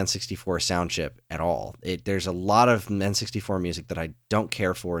fan of the N64 sound chip at all. There's a lot of N64 music that I don't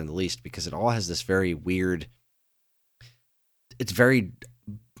care for in the least, because it all has this very weird, it's very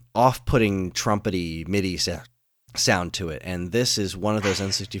off-putting trumpety MIDI sound to it, and this is one of those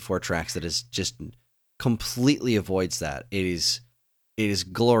N64 tracks that is just completely avoids that. It is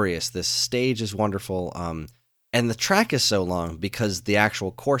glorious. This stage is wonderful, and the track is so long because the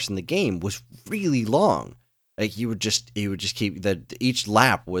actual course in the game was really long. Like you would just keep that, each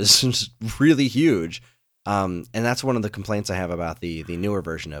lap was just really huge, and that's one of the complaints I have about the newer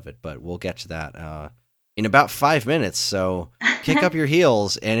version of it. But we'll get to that in about 5 minutes. So kick up your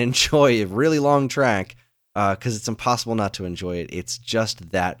heels and enjoy a really long track, because it's impossible not to enjoy it. It's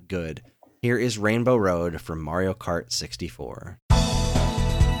just that good. Here is Rainbow Road from Mario Kart 64.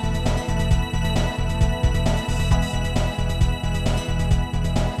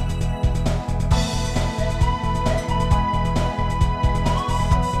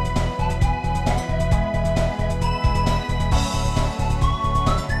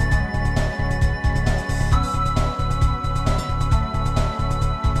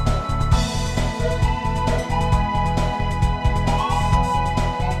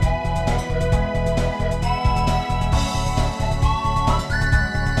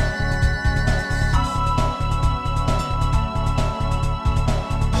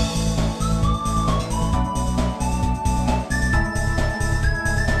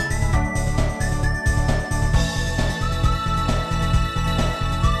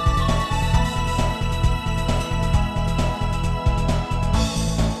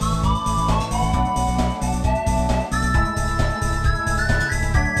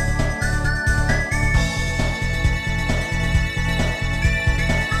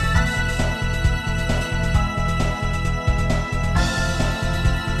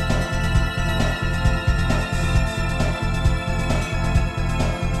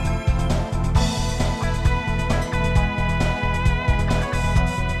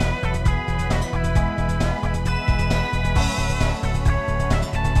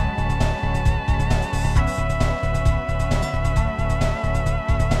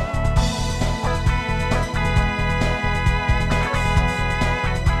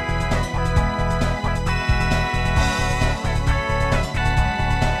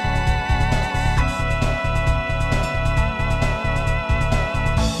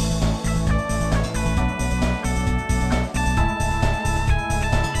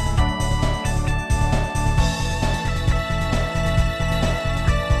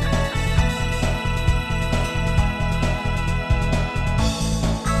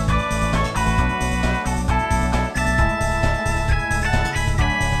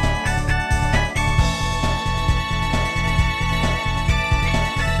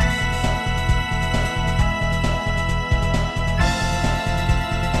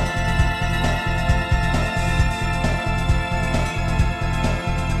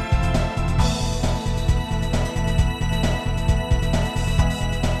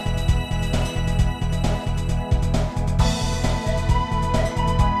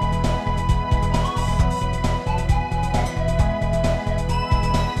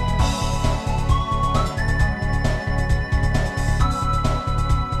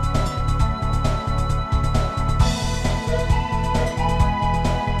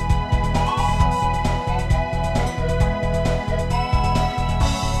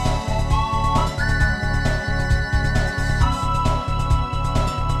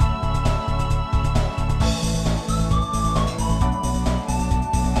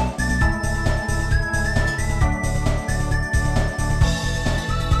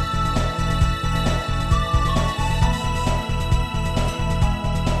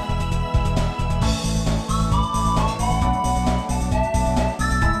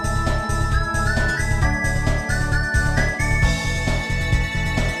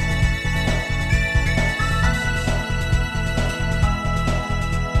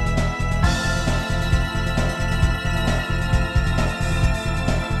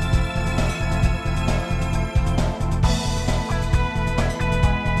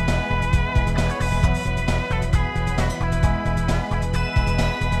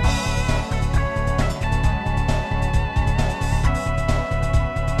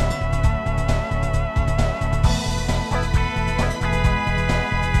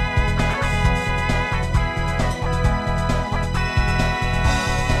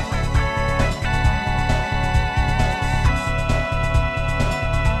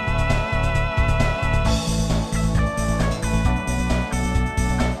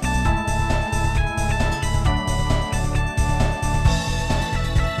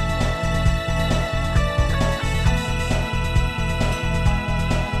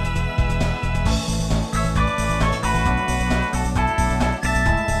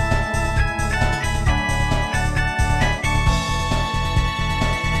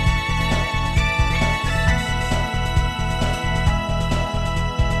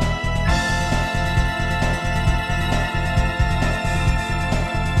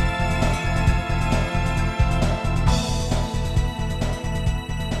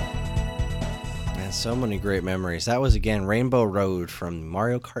 so many great memories. That was, again, Rainbow Road from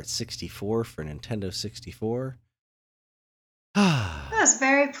Mario Kart 64 for Nintendo 64. That was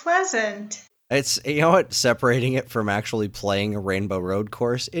very pleasant. It's, you know what, separating it from actually playing a Rainbow Road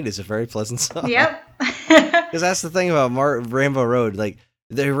course, it is a very pleasant song. Yep. Because that's the thing about Rainbow Road. Like,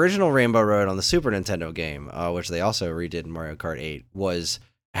 the original Rainbow Road on the Super Nintendo game, which they also redid in Mario Kart 8,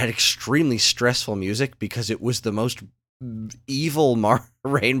 had extremely stressful music because it was the most evil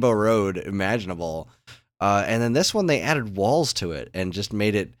Rainbow Road imaginable. And then this one, they added walls to it and just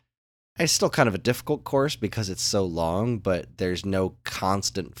made it. It's still kind of a difficult course because it's so long, but there's no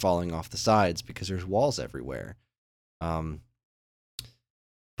constant falling off the sides because there's walls everywhere. But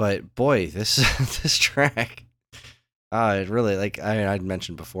boy, this track, it really, like I'd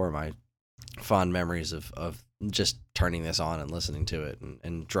mentioned before, my fond memories of just turning this on and listening to it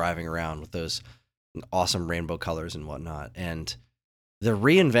and driving around with those awesome rainbow colors and whatnot. And the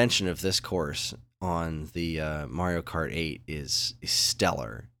reinvention of this course on the Mario Kart 8 is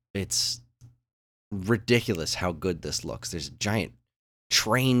stellar. It's ridiculous how good this looks. There's a giant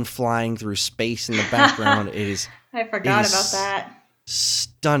train flying through space in the background. I forgot about that.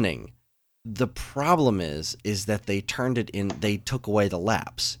 Stunning. The problem is that they took away the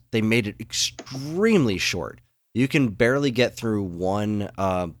laps. They made it extremely short. You can barely get through one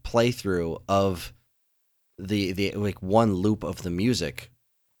playthrough of the like one loop of the music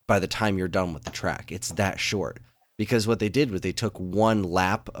by the time you're done with the track. It's that short. Because what they did was they took one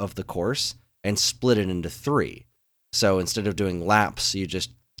lap of the course and split it into 3. So instead of doing laps, you just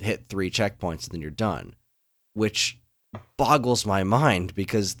hit 3 checkpoints and then you're done. Which boggles my mind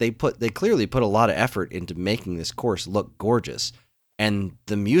because they clearly put a lot of effort into making this course look gorgeous. And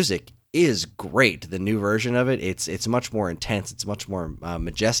the music is great. The new version of it, it's much more intense. It's much more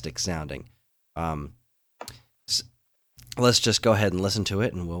majestic sounding. Let's just go ahead and listen to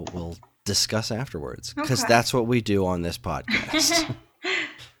it, and we'll discuss afterwards, because that's what we do on this podcast.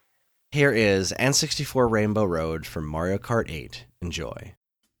 Here is N64 Rainbow Road from Mario Kart 8. Enjoy.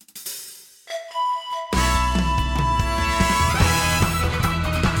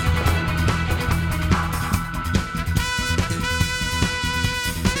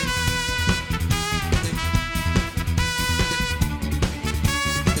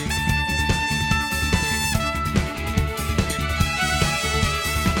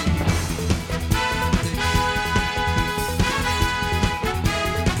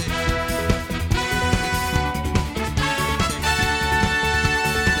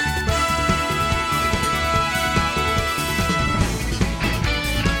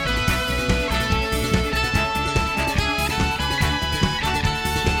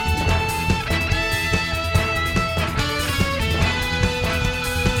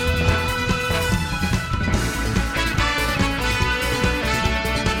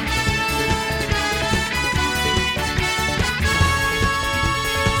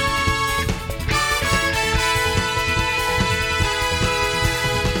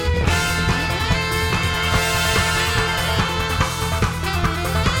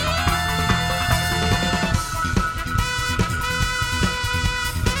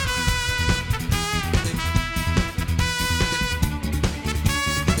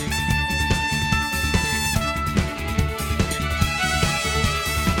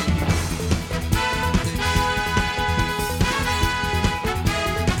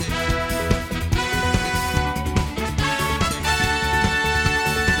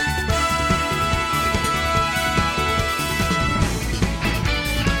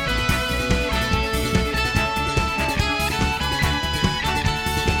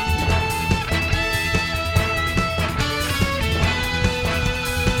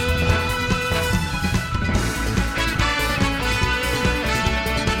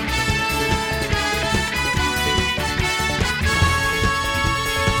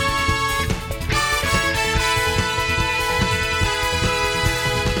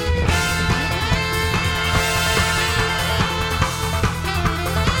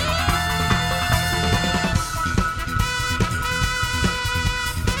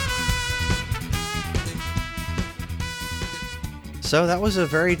 So that was a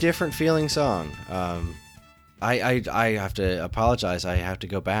very different feeling song. I have to apologize. I have to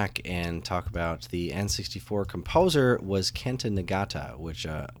go back and talk about the N64 composer was Kenta Nagata, which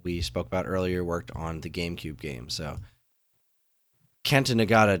we spoke about earlier, worked on the GameCube game. So Kenta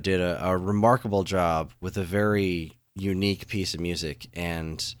Nagata did a remarkable job with a very unique piece of music,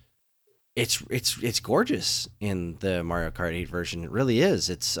 and it's gorgeous in the Mario Kart 8 version. It really is.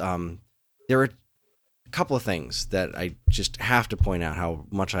 It's there are couple of things that I just have to point out how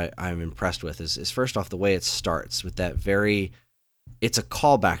much I'm impressed with is first off the way it starts with that very it's a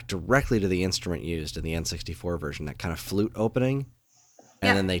callback directly to the instrument used in the N64 version, that kind of flute opening,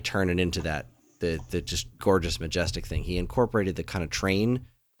 and then they turn it into that the just gorgeous, majestic thing. He incorporated the kind of train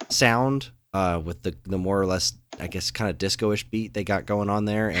sound with the more or less, I guess, kind of disco-ish beat they got going on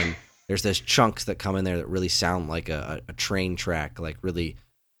there, and there's those chunks that come in there that really sound like a train track, like really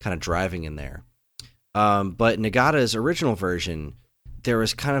kind of driving in there. But Nagata's original version, there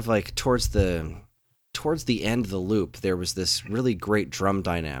was kind of like towards the end of the loop, there was this really great drum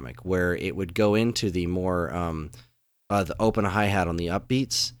dynamic where it would go into the more the open hi-hat on the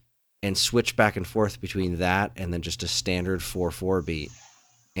upbeats and switch back and forth between that and then just a standard 4/4 beat.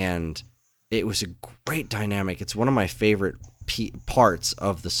 And it was a great dynamic. It's one of my favorite parts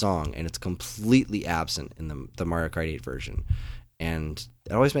of the song, and it's completely absent in the Mario Kart 8 version. And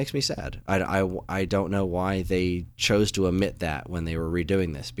it always makes me sad. I don't know why they chose to omit that when they were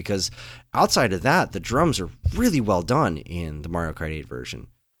redoing this, because outside of that, the drums are really well done in the Mario Kart 8 version.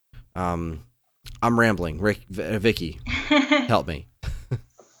 I'm rambling. Vicky, help me.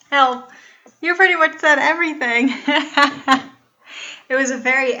 Help. You pretty much said everything. It was a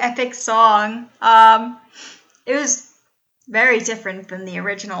very epic song. It was very different than the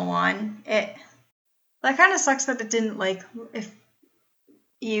original one. That kind of sucks that it didn't, like, if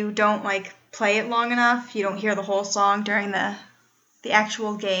you don't, like, play it long enough, you don't hear the whole song during the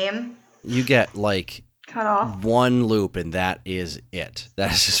actual game. You get, like, cut off one loop, and that is it.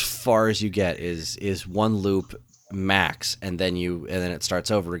 That's as far as you get is one loop max, and then it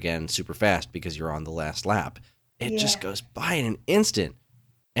starts over again super fast because you're on the last lap. It just goes by in an instant.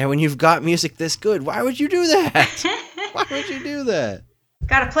 And when you've got music this good, why would you do that? Why would you do that?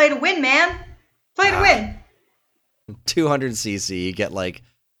 Gotta play to win, man. Play to win. 200cc, you get like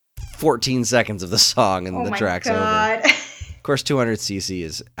 14 seconds of the song and the track's over. Of course, 200cc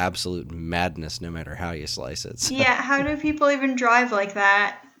is absolute madness no matter how you slice it. So. Yeah, how do people even drive like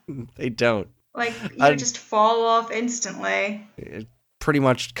that? They don't. Like, you just fall off instantly. It pretty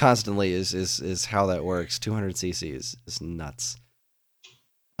much constantly is how that works. 200cc is nuts.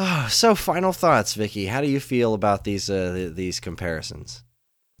 Oh, so final thoughts, Vicky. How do you feel about these comparisons?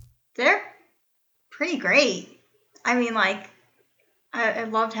 They're pretty great. I mean, like, I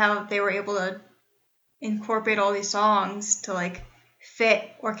loved how they were able to incorporate all these songs to, like,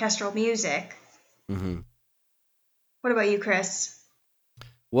 fit orchestral music. Mm-hmm. What about you, Chris?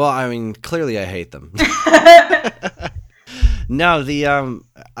 Well, I mean, clearly I hate them. No,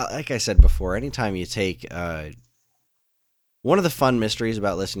 like I said before, anytime you take one of the fun mysteries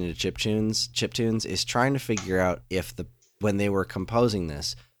about listening to chiptunes is trying to figure out when they were composing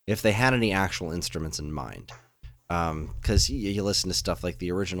this, if they had any actual instruments in mind. Because you listen to stuff like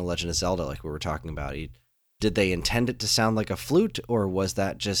the original Legend of Zelda, like we were talking about. Did they intend it to sound like a flute, or was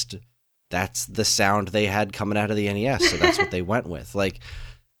that's the sound they had coming out of the NES, so that's what they went with? Like,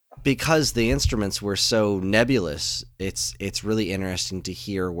 because the instruments were so nebulous, it's really interesting to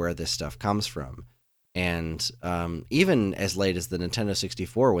hear where this stuff comes from. And even as late as the Nintendo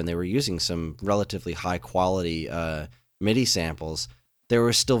 64, when they were using some relatively high-quality MIDI samples, there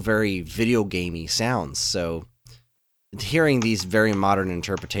were still very video gamey sounds. So hearing these very modern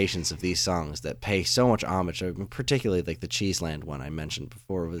interpretations of these songs that pay so much homage, particularly like the Cheeseland one I mentioned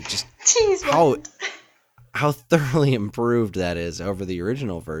before, was just how thoroughly improved that is over the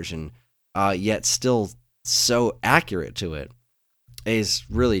original version, yet still so accurate to it, is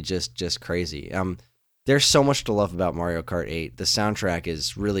really just crazy. There's so much to love about Mario Kart 8. The soundtrack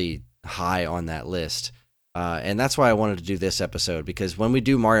is really high on that list. And that's why I wanted to do this episode, because when we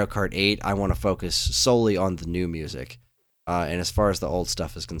do Mario Kart 8, I want to focus solely on the new music. And as far as the old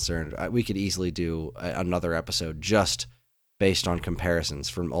stuff is concerned, we could easily do another episode just based on comparisons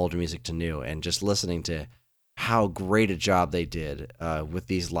from old music to new, and just listening to how great a job they did with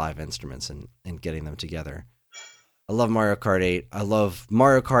these live instruments and getting them together. I love Mario Kart 8. I love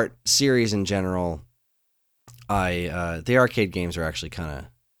Mario Kart series in general. The arcade games are actually kind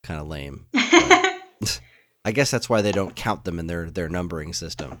of lame. I guess that's why they don't count them in their numbering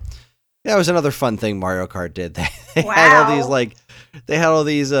system. That was another fun thing Mario Kart did. They had all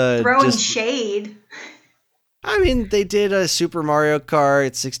these throwing shade. I mean, they did a Super Mario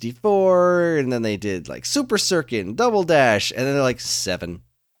Kart 64, and then they did like Super Circuit and Double Dash, and then they're like 7.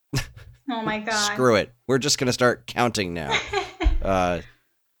 Oh my god! Screw it. We're just gonna start counting now.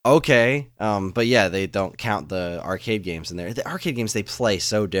 Okay, but yeah, they don't count the arcade games in there. The arcade games, they play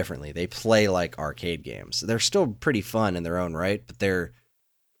so differently. They play like arcade games. They're still pretty fun in their own right, but they're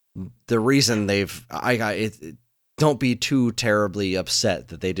the reason don't be too terribly upset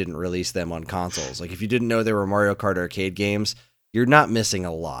that they didn't release them on consoles. Like, if you didn't know there were Mario Kart arcade games, you're not missing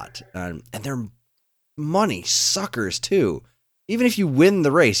a lot. And they're money suckers too. even if you win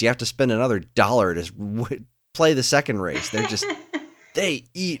the race, you have to spend another $1 to play the second race. They're just, they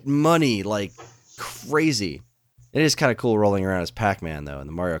eat money like crazy. It is kind of cool rolling around as Pac-Man, though, in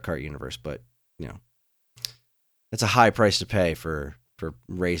the Mario Kart universe, but, you know, it's a high price to pay for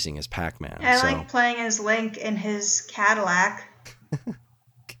racing as Pac-Man. I like playing as Link in his Cadillac.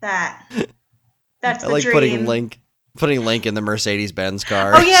 That's the I like dream. putting Link in the Mercedes-Benz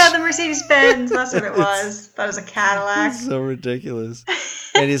car. Oh yeah, the Mercedes-Benz. That's what it was. That was a Cadillac. It's so ridiculous.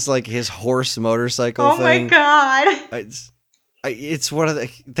 And it's like his horse motorcycle Oh thing. my god. It's one of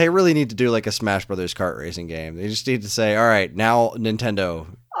the. They really need to do like a Smash Brothers kart racing game. They just need to say, all right, now Nintendo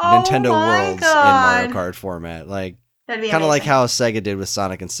Worlds God. in Mario Kart format. Like, That'd be kind of like amazing. how Sega did with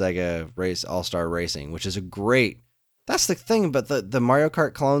Sonic and Sega Race All-Star Racing, which is a great. That's the thing, but the Mario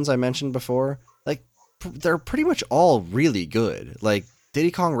Kart clones I mentioned before, like, they're pretty much all really good. Like,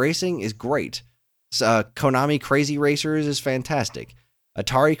 Diddy Kong Racing is great. Konami Crazy Racers is fantastic.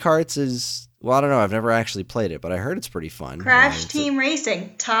 Atari Karts is, well, I don't know. I've never actually played it, but I heard it's pretty fun. Crash Team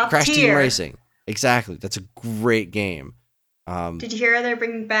Racing, top Crash tier. Team Racing. Exactly. That's a great game. Did you hear they're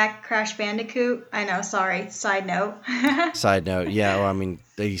bringing back Crash Bandicoot? I know, sorry. Side note. Side note, yeah, well, I mean,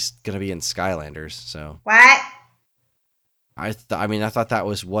 he's going to be in Skylanders, so. What? I thought that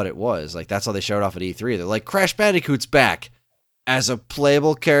was what it was. Like, that's how they showed off at E3. They're like, Crash Bandicoot's back as a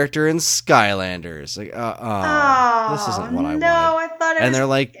playable character in Skylanders. Like, this isn't what I wanted. No, I thought it And was they're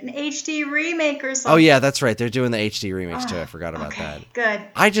like, an HD remake or something. oh yeah, that's right. They're doing the HD remakes too. I forgot about that. Okay, good.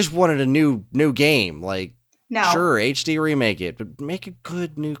 I just wanted a new game. Like, No. sure, HD remake it, but make a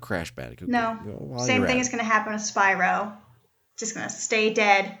good new Crash Bandicoot. No. Same thing is going to happen with Spyro. Just going to stay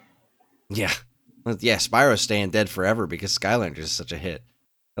dead. Yeah. Yeah, Spyro's staying dead forever because Skylanders is such a hit.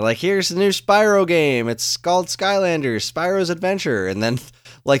 They're like, here's the new Spyro game. It's called Skylanders, Spyro's Adventure. And then,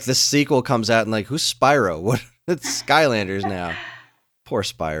 like, the sequel comes out and, like, who's Spyro? What? It's Skylanders now. Poor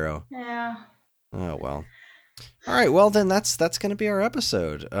Spyro. Yeah. Oh, well. All right, well, then that's going to be our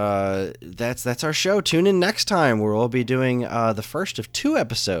episode. That's our show. Tune in next time where we'll be doing the first of 2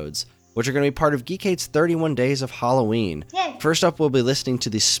 episodes, which are going to be part of Geekade's 31 Days of Halloween. Yay. First up, we'll be listening to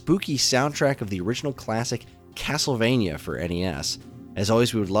the spooky soundtrack of the original classic Castlevania for NES. As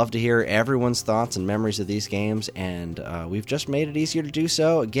always, we would love to hear everyone's thoughts and memories of these games, and we've just made it easier to do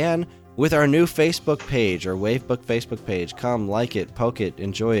so, again, with our new Facebook page, our Wavebook Facebook page. Come, like it, poke it,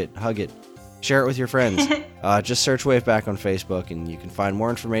 enjoy it, hug it, share it with your friends. Just search Waveback on Facebook, and you can find more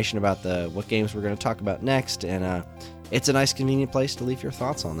information about what games we're going to talk about next, and it's a nice, convenient place to leave your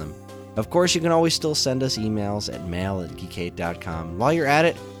thoughts on them. Of course, you can always still send us emails at mail@geekade.com. While you're at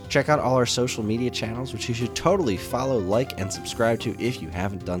it, check out all our social media channels, which you should totally follow, like, and subscribe to if you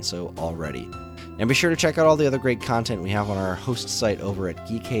haven't done so already. And be sure to check out all the other great content we have on our host site over at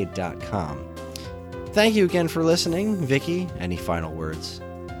geekade.com. Thank you again for listening. Vicky, any final words?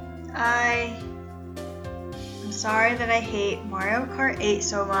 I'm sorry that I hate Mario Kart 8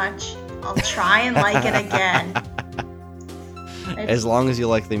 so much. I'll try and like it again. As long as you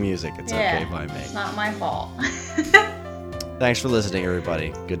like the music, it's okay by me. It's not my fault. Thanks for listening,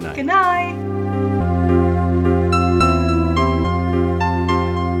 everybody. Good night. Good night.